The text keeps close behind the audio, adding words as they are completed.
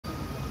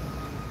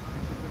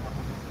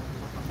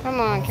Come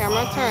on,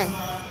 camera, turn.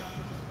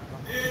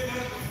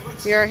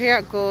 We are here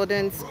at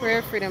Golden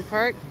Square, Freedom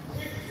Park,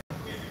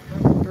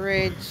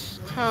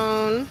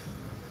 Bridgetown,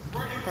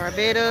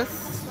 Barbados,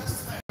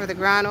 for the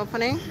grand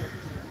opening.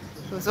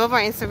 It was over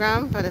on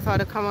Instagram, but I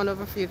thought I'd come on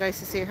over for you guys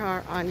to see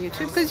her on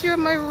YouTube because you're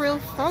my real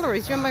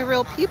followers, you're my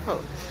real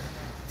people.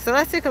 So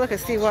let's take a look and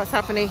see what's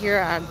happening here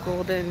at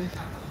Golden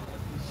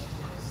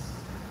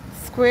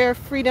Square,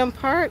 Freedom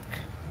Park.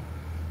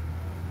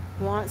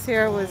 Once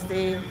here was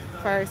the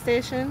fire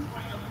station.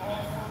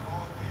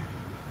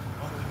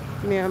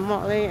 Mayor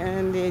Motley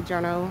and the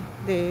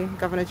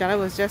Governor General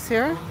was just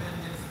here.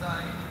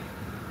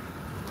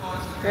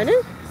 Ready?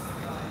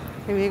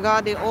 And we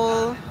got the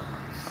old,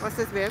 what's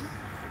this, babe?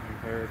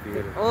 Empire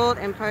Theater. The old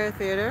Empire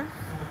Theater.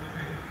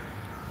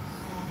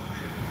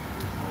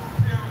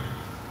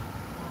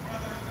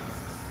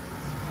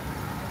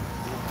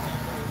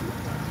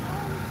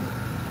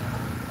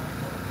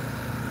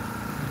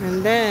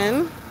 And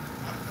then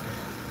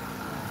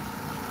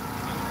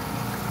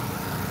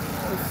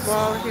this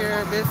wall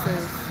here, this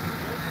is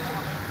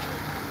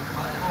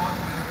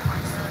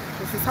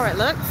how it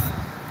looks.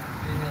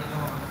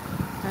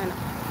 And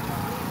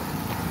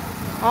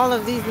all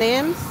of these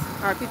names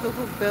are people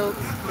who built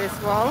this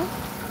wall.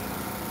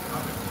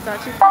 It's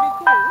actually pretty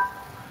cool.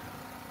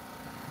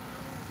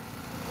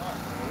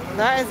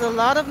 That is a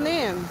lot of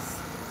names.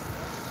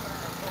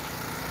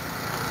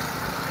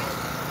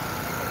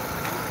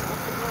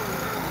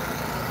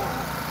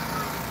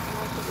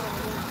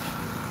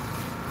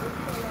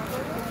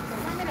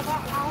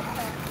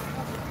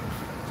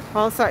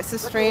 All sorts of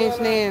strange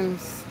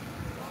names.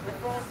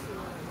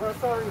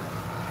 Sorry.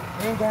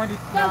 Ain't going to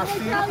nasty.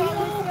 And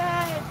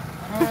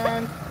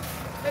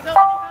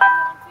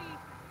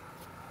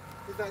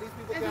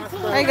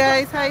hi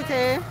guys, hi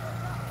Tay.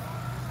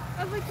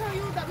 I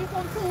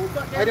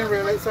didn't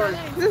realize, sorry.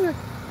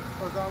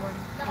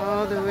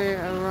 All the way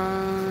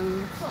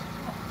around.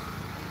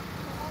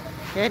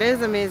 It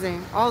is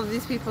amazing. All of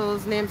these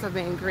people's names have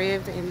been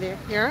engraved in there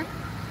here.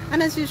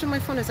 And as usual, my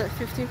phone is at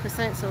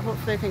 15%, so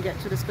hopefully I can get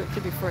to this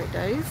quickly before it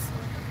dies.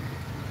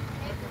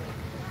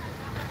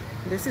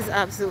 This is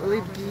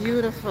absolutely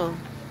beautiful.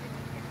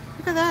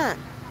 Look at that.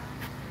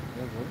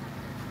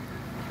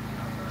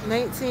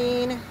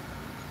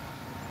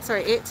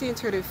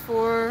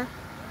 1834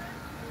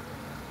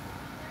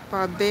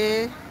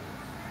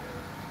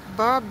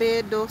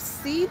 Barbados.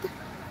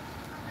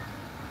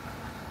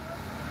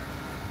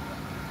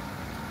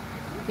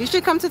 You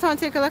should come to town and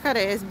take a look at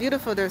it. It's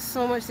beautiful. There's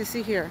so much to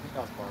see here.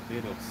 That's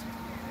Barbados.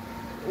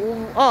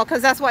 Oh,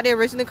 because that's what they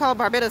originally called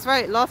Barbados,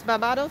 right? Los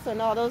Barbados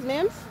and all those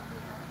names.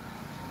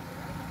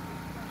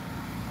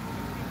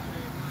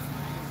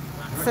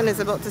 Sun is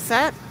about to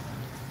set.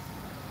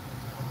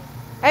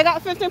 I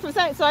got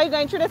 15%, so I'm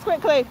going through this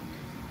quickly.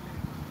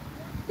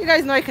 You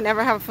guys know I can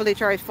never have a fully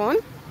charged phone.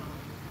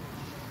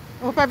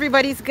 Hope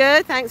everybody's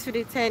good. Thanks for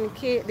the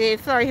 10K.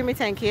 Sorry, hear me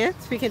 10K.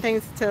 Speaking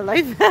things to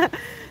life.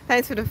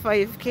 Thanks for the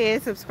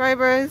 5K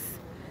subscribers.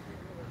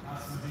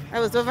 I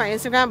was over on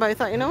Instagram, but I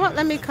thought, you know what?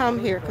 Let me come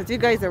here because you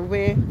guys are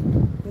way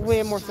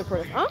more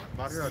supportive. Huh?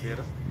 Battery or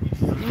data?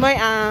 My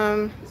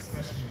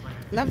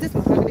love this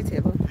mahogany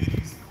table.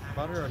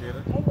 Battery or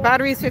data?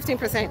 Battery is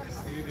 15%.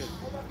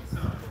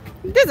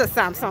 This is a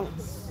Samsung.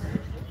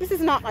 This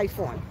is not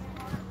iPhone.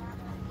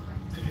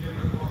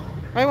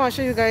 What I want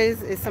to show you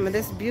guys is some of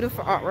this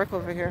beautiful artwork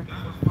over here.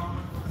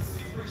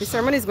 The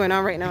ceremony is going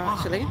on right now,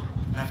 actually.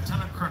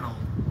 Lieutenant Colonel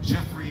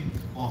Jeffrey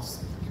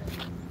Austin.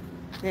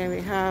 There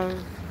we have.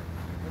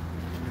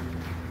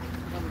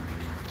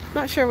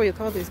 Not sure what you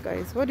call these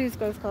guys. What are these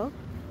guys called?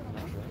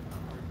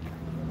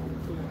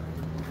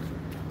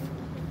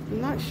 I'm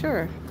not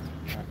sure.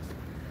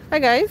 Hi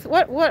guys.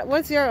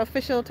 What's your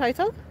official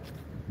title?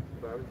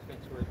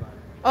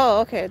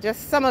 Oh, okay.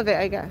 Just some of it,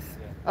 I guess.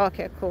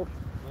 Okay, cool.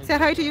 Say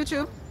hi to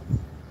YouTube.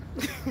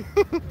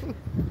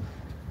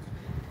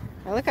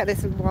 Now look at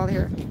this wall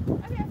here.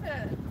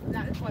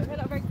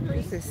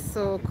 This is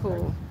so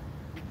cool.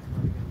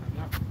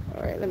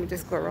 All right, let me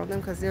just go around them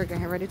because they're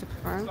getting ready to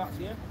perform.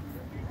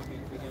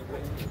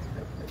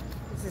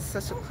 This is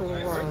such a cool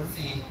wall.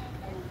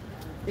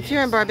 If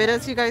you're in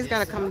Barbados, you guys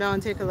gotta come down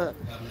and take a look.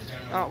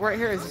 Right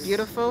here is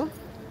beautiful.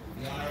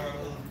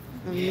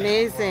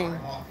 Amazing.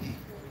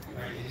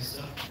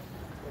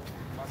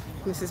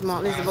 Mrs.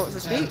 Motley is about to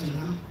speak.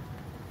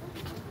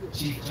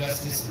 Chief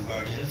Justice of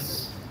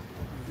Barbados,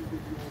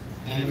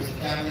 members of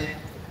Cabinet,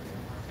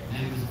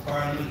 members of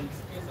Parliament,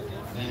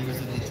 members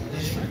of the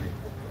Judiciary,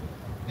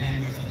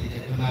 members of the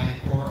Diplomatic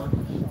Corps,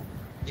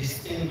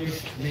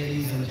 distinguished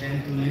ladies and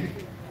gentlemen,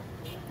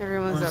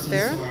 Everyone's up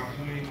there. persons who are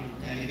viewing on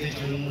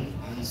television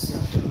and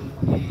social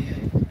media,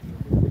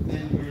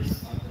 members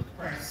of the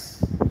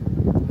press,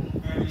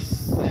 and very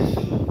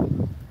special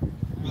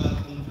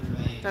welcome to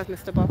my That's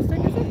Mr.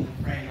 Boston, is it?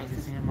 friends,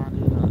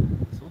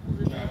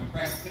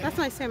 That's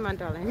my same man,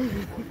 darling.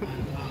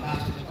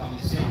 Ambassador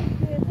Commission.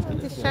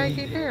 It's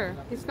Shaggy Bear.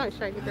 It's not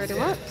Shaggy Bear. The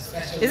what?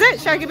 Is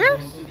it Shaggy Bear?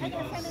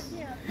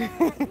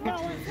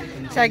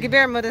 Shaggy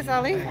Bear, Mother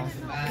Sally.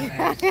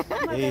 Hey.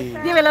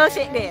 Give me a little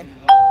shake there.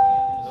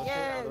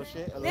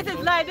 This is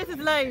live. This is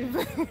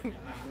live.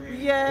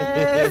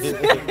 Yes.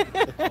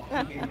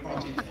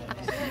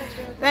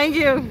 Thank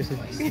you.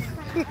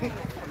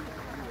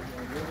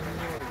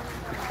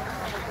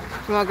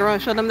 You want to go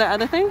and show them the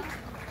other thing?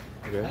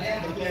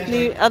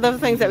 Okay. The other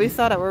things that we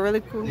saw that were really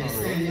cool.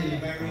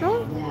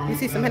 Oh, you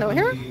see some over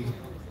here?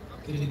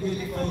 To the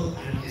beautiful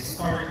and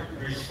historic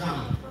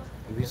Bridgetown.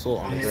 We saw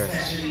on the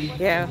dress.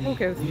 Yeah, who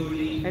cares?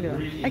 I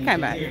do. I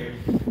can't back.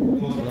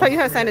 Thought you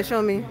had something to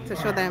show me, to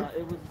show them.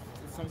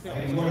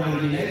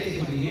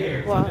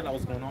 What?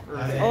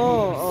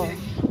 Oh,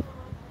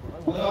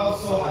 oh.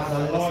 Also as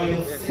a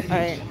loyal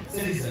Alright.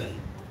 citizen.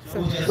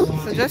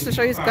 So just to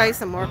show you guys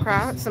some more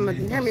crafts, some more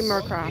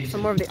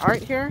of the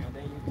art here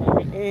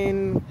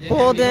in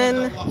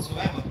Golden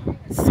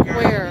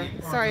Square.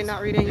 Sorry,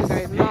 not reading you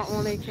guys. Not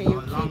only can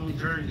you keep...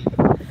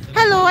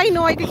 Hello, I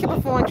know I can keep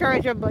a phone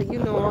charger, but you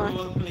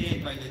know.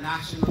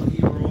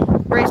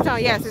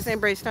 Bridgetown, yes, it's in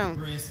Bridgetown.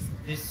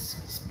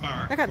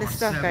 Look at this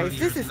stuff, guys.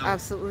 This is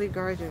absolutely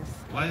gorgeous.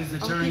 While the I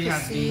hope journey you can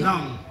has see been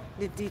long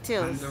the and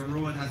details the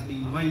road has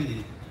been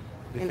winding,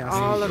 in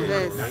all of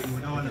this. you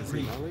would all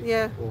agree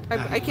Yeah,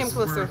 that I it came was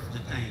closer. worth the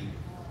time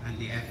and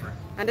the effort.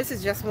 And this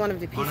is just one of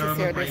the pieces Honorable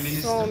here. Prime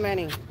There's so Minister,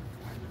 many.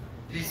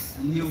 This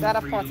new Is that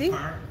a Freedom potty?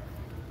 Park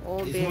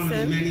Old is one of the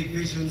basin, many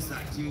visions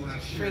that you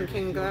have shared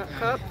drinking with your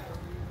cup. cabinet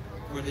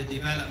for the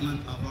development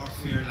of our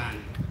fair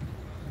land.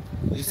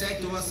 You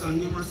said to us on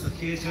numerous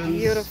occasions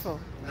Beautiful.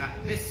 that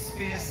this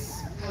space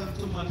held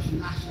too much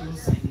national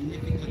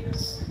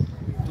significance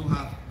to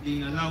have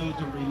been allowed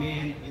to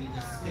remain in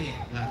the state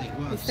that it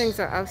was. These things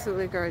are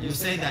absolutely You gorgeous.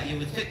 said that you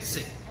would fix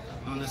it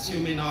on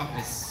assuming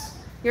office.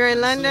 You're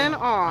in London? So,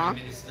 Aw. Prime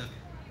Minister,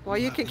 Well,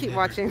 you have can keep delivered.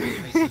 watching.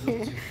 I salute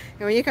you.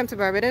 And when you come to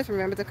Barbados,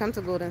 remember to come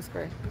to Golden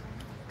Square.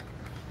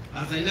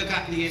 As I look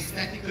at the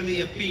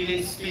aesthetically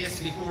appealing space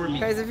before me,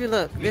 Guys, if you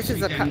look, this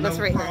is a cutlass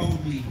right here.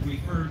 proudly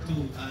referred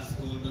to as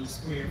Golden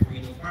Square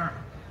Freedom Park.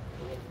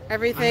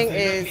 Everything As I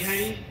look is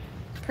behind,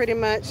 pretty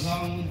much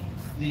along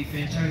the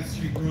Fairchild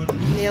Street Road,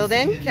 nailed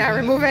in. Can't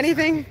remove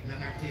anything.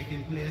 that are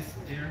taking place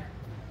there.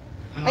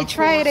 And I of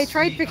tried course,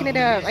 picking the it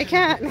up. I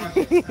can't.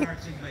 combination of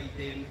projects started by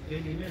Dame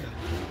Billy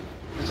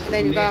Miller.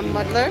 Then you got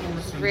muddler,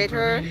 From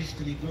grater. Greenwich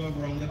to the Globe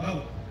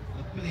Roundabout,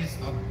 a place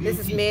of This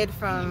is beauty, made a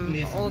from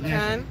place of old leisure.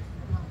 can.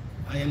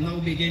 I am now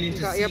beginning You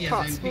to got see your as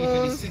pot I'm painting the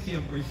spoons. city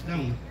of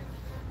Bridgetown.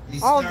 the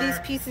All of start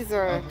these pieces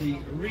are of the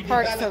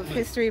parts of redevelopment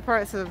history,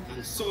 parts of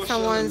and social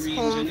someone's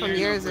home from reengineering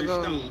years of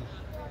ago. Bridgetown,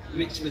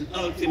 which will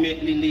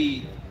ultimately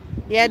lead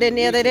Yeah, they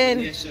nailed it in.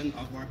 creation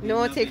of our No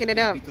beloved taking it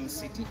up. capital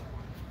city.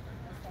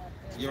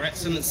 Your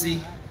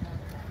Excellency,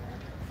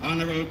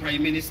 Honorable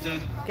Prime Minister,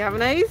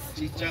 Galvanize.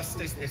 Chief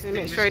Justice,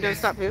 make sure you don't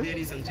stop you.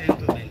 ladies and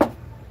gentlemen,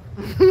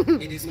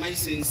 it is my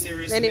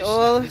sincerest Then wish it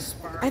all. that this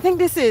park I think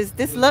this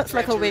will looks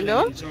like a treasured and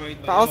window,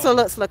 enjoyed by but also all,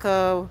 looks like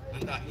a.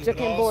 and that you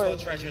chicken will also board.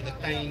 treasure the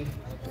time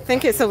I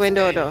think it's a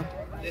window though.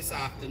 this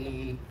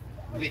afternoon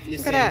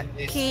witnessing that,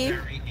 this key.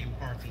 very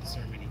important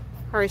ceremony.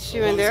 Horseshoe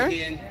in Once there.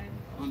 again,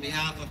 on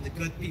behalf of the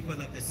good people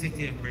of the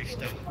city of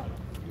Bridgetown,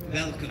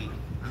 welcome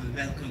and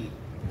welcome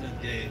to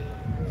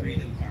the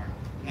Freedom Park.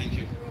 Thank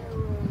you.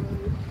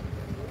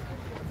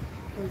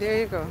 And there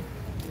you go.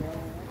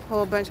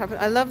 Whole bunch of.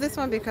 I love this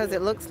one because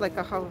it looks like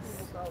a house.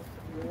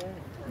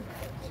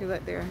 See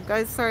that there,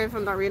 guys. Sorry if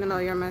I'm not reading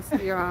all your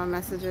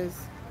messages.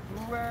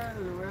 Well.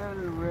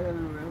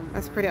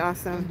 That's pretty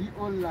awesome.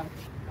 The old lot.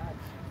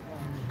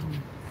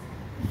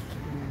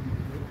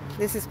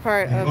 This is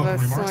part of a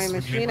Welcome sewing remarks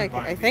machine. made by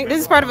I think this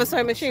is part of a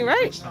sewing machine,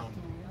 right?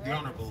 The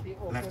Honorable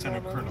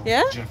Lieutenant Colonel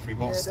Yeah? Jeffrey Yeah,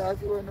 Boston.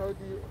 that's going out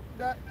the,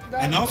 that,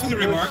 And now for the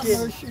remarks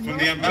from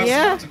the ambassador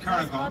Yeah. to That's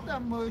Carrigan, not a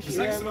motion. His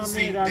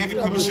Excellency Yeah, David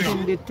that's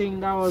Commission. the thing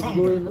that was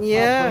Founder. going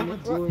Yeah. up and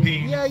it going-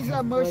 Payne. Yeah, it's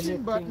a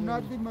motion, but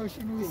not the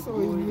motion we saw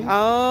in here.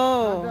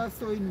 Oh, That's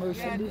sewing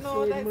motion.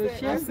 No,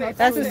 that's it.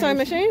 that's the sewing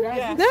machine.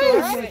 That's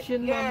Nice. the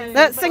machine, man.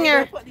 That's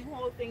singer. Put the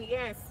whole thing,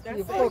 yes. That's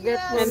You it. forget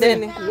And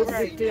then-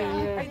 everything,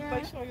 yeah.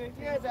 I show you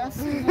Yeah, that's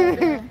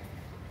it.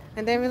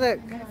 And then we look.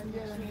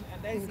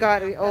 He's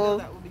got the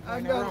old.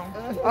 And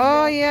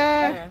Oh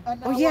yeah.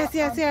 and Oh yes,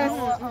 yes, yes.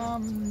 our,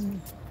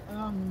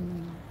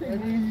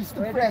 thing we used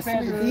to press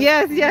with.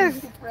 Yes, yes.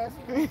 To press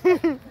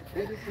with.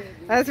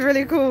 That's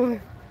really cool. We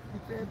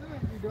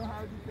don't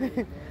have the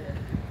paper.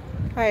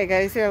 All right,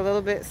 guys. Here a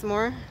little bit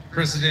more.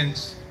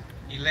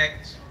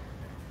 President-elect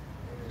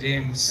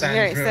Dame Here it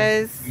Sandra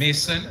says,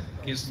 Mason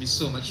gives me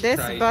so much This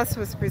pride. bus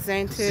was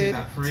presented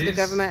that to the phrase.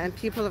 government and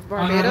people of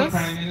Honorable Barbados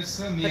Prime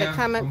Minister, for the Mayor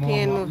Clement Kamau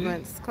Payne Motley,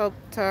 movement.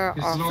 Sculptor,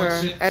 His author,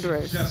 Lordship Chief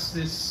Edwards.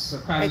 Justice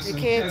Sir Patterson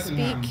Educate,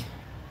 Cheltenham, speak,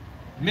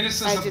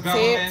 Ministers of agitate,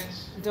 Government,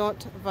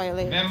 don't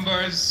violate.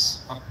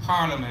 Members of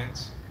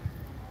Parliament,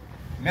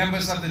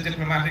 members of the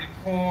Diplomatic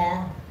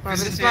Corps,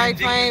 Barbados visiting flag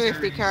flying with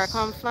the dignitaries,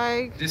 CARICOM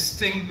flag.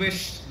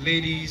 distinguished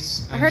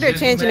ladies I and heard they're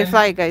changing the gentlemen,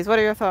 flag, guys. What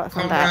are your thoughts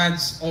on that?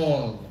 comrades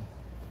all,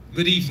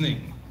 good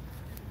evening.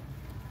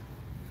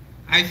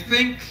 I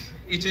think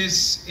it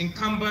is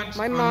incumbent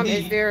My on mom me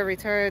is very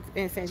retired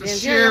in St. to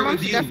James. share Yeah, your mom with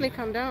should you definitely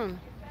come down.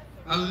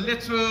 a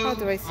little How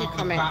do I see of the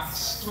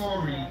comments?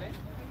 backstory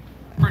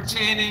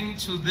pertaining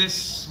to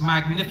this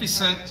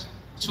magnificent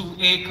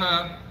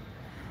 2-acre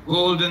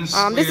golden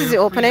square. This is the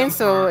opening, Freedom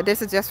so Park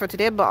this is just for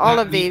today, but all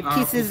that of the we are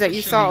pieces that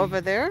you saw over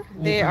officially there,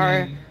 they are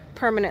opening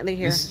permanently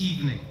here. this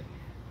evening.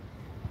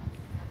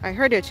 I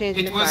heard they're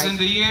changing It the was in flag.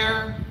 the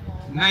year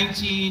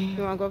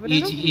You wanna go over there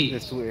now? 1988.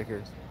 There's 2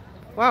 acres.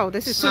 Wow,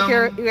 this is 2 Some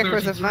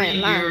acres of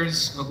 33 land.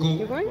 years You ago,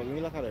 But going? when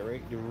we look at it,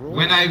 right, the road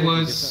when I is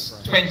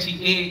was different from-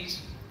 28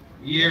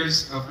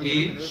 years of This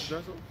age,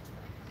 vessel?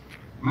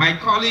 my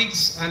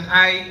colleagues and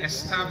I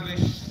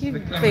established You the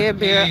bear Clement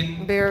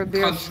Payne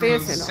Cultural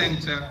face, you know.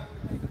 Center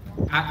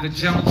at the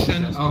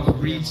junction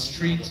of Reed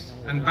Street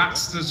and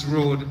Baxter's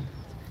Road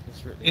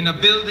in a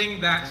building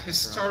that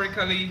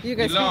historically You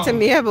guys speak belonged to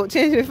me about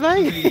changing the to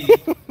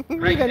flag? the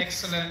Right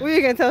Excellent What are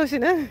you gonna tell us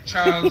now?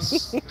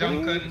 Charles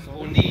Duncan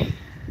O'Neill.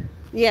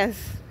 Yes.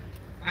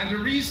 And the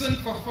reason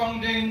for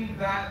founding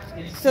that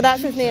So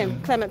that's his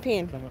name, Clement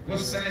Payne.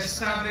 was to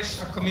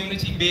establish a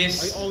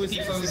community-based I always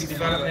people's see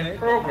development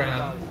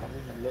program,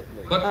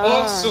 but Ah.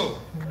 also to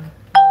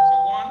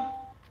one,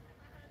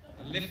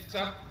 lift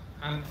up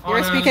and You were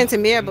honor speaking to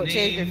me the about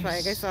changing the names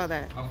flag. I saw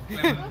that. of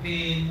Clement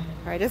Payne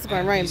Alright, this is going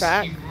and right his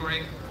back.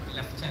 heroic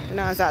lieutenant. I'm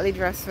not exactly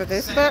dressed for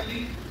this, but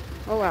Secondly,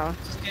 oh well.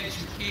 to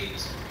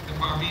educate the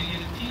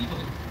Barbadian people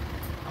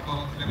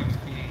about Clement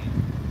Payne.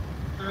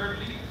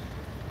 Thirdly,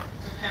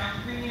 to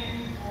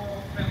campaign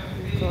for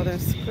Clement Payne Golden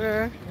to be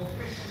Square.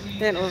 officially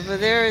Then over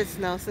there is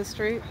Nelson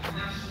Street.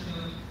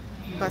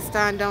 If I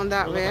stand down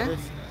that way.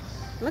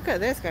 Look at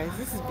this, guys.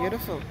 This is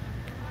beautiful.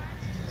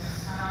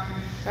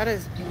 That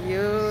is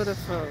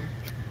beautiful.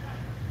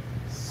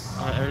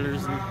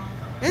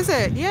 Is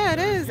it? Yeah, it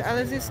is.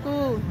 LSU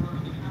School.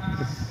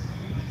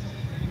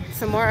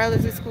 Some more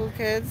LSU School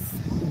kids.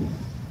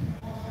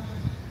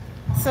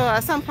 So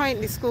at some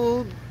point the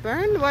school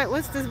burned.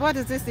 What's this? What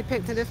is this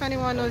depicted? If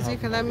anyone knows, you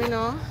can let me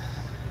know.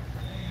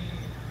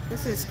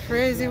 This is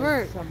crazy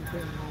work.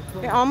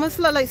 It almost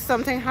looked like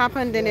something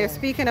happened and they're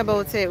speaking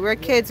about it, where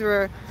kids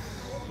were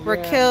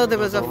killed. There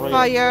was a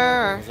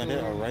fire. Wasn't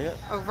it a riot?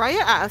 A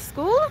riot at a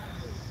school?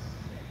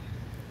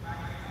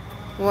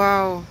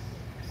 Wow.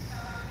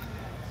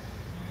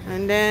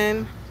 And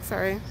then,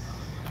 sorry.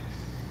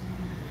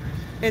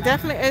 It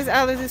definitely is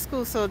Ellerslie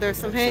School, so there's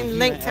something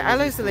linked to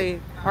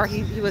Ellerslie. Or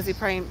he was the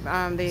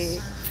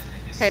the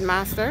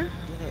headmaster.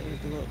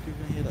 People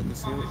in here that can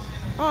see it.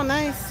 Oh,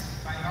 nice.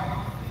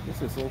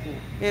 This is so cool.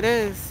 It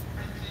is.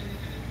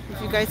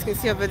 If you guys can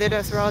see over there,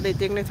 that's where all the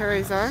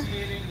dignitaries are.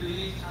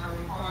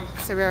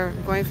 So we're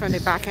going from the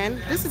back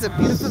end. This is a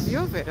beautiful view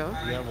of it, though.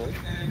 Yeah, boy.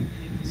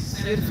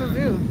 Beautiful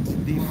view.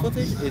 The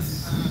footage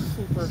is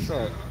super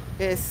short.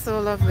 It's so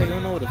I lovely.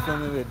 don't know what the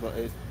filming with, but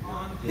it's.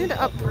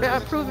 Yeah,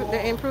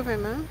 they're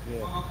improving, man.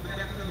 Yeah.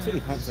 It's really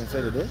humps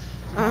inside of there.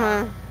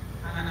 Uh-huh.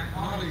 and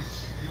acknowledge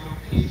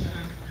the occasion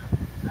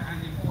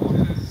and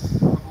importance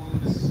of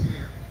Golden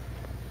Square.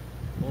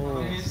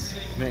 Oh,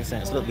 makes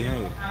sense. Look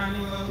behind you.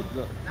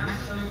 Look.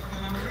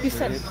 You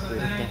said, The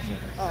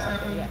oh,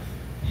 okay, yeah.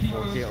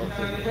 okay,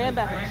 okay. Way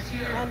back.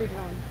 Hand it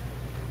on.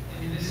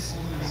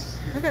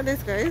 Look at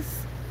this, guys.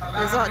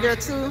 There are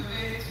two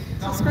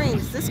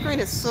screens. This screen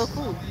is so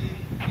cool.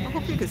 I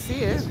hope you can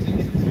see it.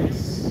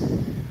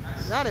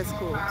 That is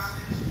cool. That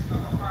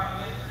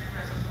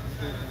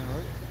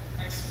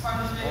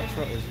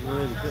shot is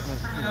really good, man.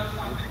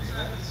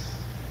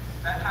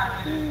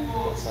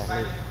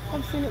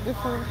 I've seen it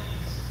before.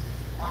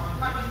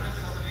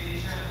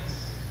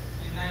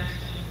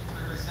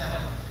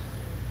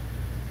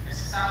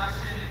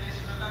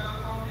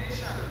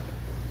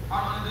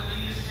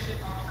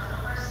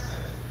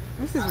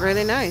 This is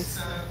really nice.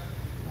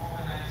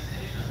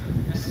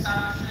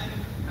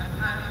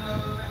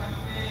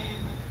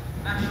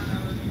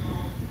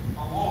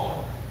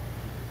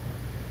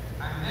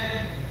 And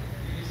then,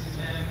 ladies and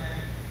gentlemen,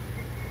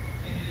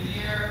 in the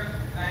year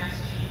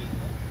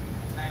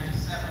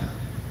 1997,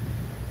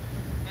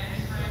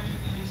 entering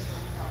into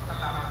a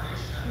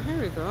collaboration Here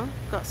we go.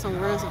 Got some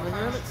words over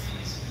here. Let's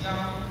these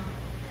young,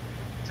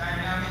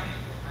 dynamic,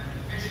 and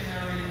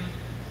visionary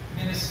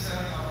minister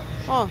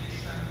of Oh.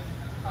 education and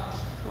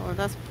culture, Oh,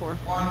 that's poor.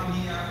 one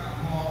year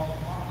more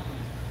modern,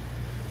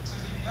 to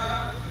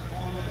develop the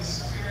Golden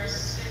Square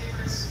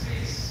sacred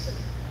space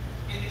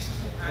into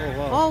Oh,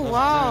 wow. Oh, That's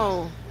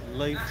wow.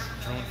 live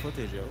drone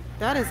footage, yo.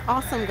 That is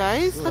awesome,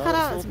 guys. Oh, Look at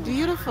that that. was It's so cool.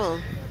 beautiful.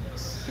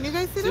 Can you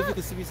guys see See if you that?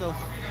 can see yourself.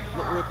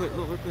 Look real quick,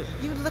 look real quick.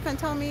 You look and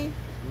tell me.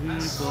 We by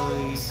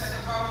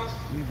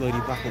the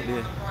back up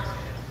there.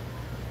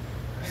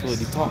 So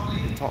the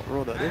top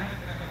road up there.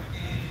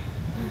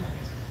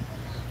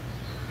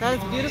 That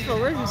is beautiful.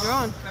 Where's you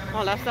drawn?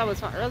 Oh, that was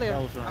from earlier.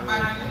 That was from earlier.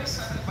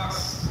 magnificent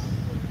bust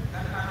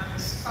that had been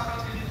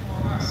sculpted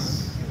for us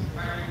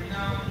by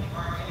renowned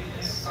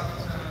Barbadian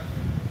sculptor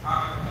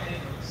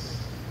Barbados.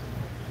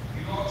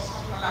 We also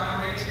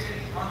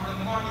collaborated on the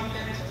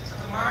monument to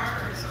the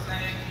martyrs of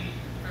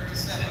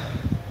 1937,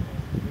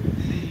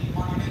 the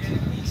monumental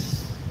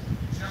piece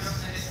just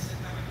next to the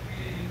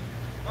Clement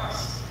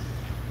bust,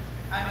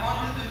 and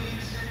under the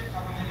leadership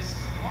of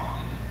Minister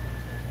Morgan,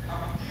 a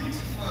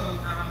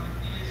beautiful and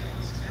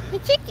The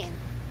chicken.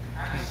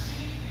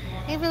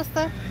 Hey,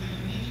 Rooster.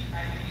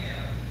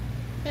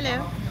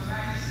 Hello.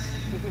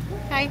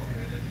 Hi.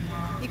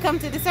 You come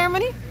to the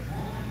ceremony?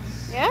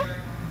 Yeah?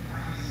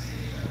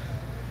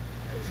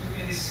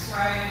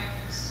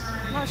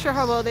 Not sure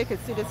how well they could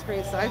see the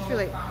screen, so I feel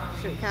like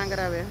shit can't get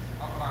away.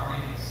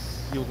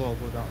 You go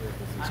down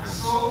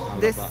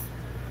there. This.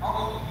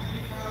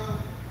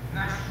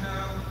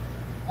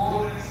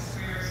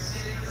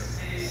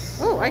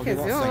 Oh, I can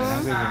zoom.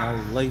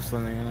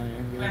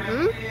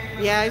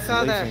 Yeah, I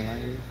saw that.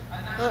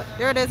 Oh,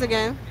 there it is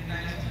again.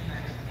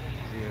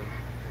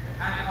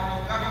 And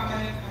our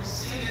government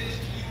proceeded to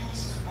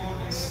use the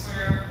Golden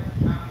Square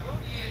and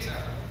theater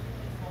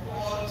for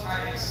all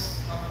types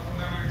of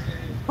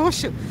commemorative. Oh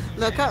shoot!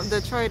 Look up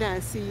the trident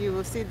and see. You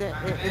will see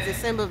that it is a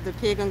symbol of the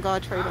pagan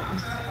god trident.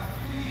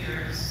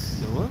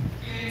 The what?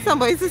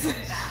 Somebody says,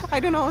 I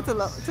don't know how to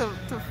look to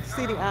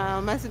see the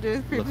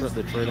messages. Look up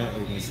the trident.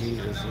 You can see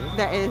it.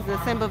 That is the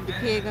symbol of the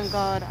pagan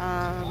god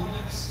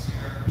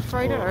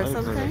trident or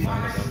something.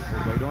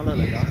 They don't look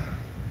like that.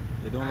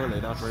 They don't look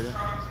like that trident.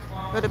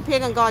 But the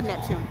pagan god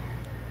Neptune.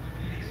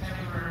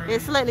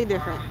 It's slightly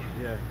different.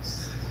 Yeah.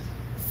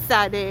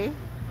 Saturday.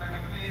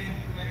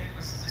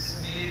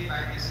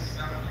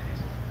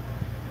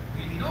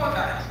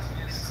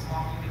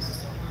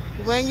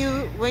 When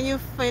you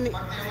find me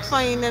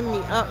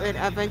up with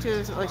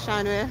Adventures of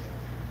Shanwe,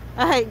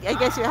 I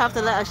guess you have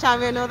to let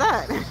Shanwe know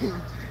that.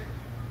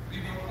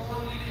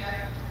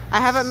 I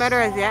haven't met her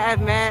as yet.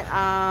 I've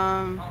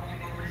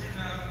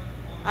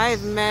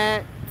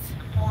met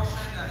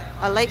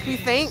I Like We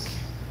Think.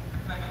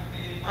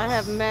 I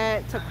have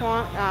met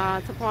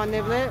Taquan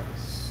Niblet,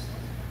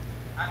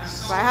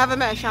 but I haven't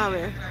met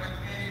Shanwe.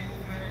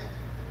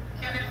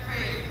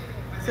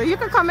 So you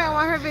can comment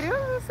on her video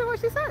and see what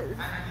she says.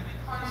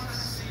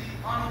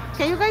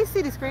 Can you guys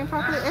see the screen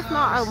properly? If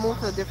not, I'll move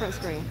to a different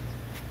screen.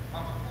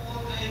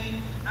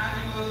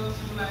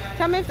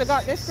 Tell me if they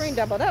got this screen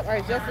doubled up or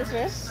just this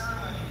way.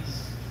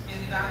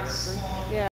 Yeah.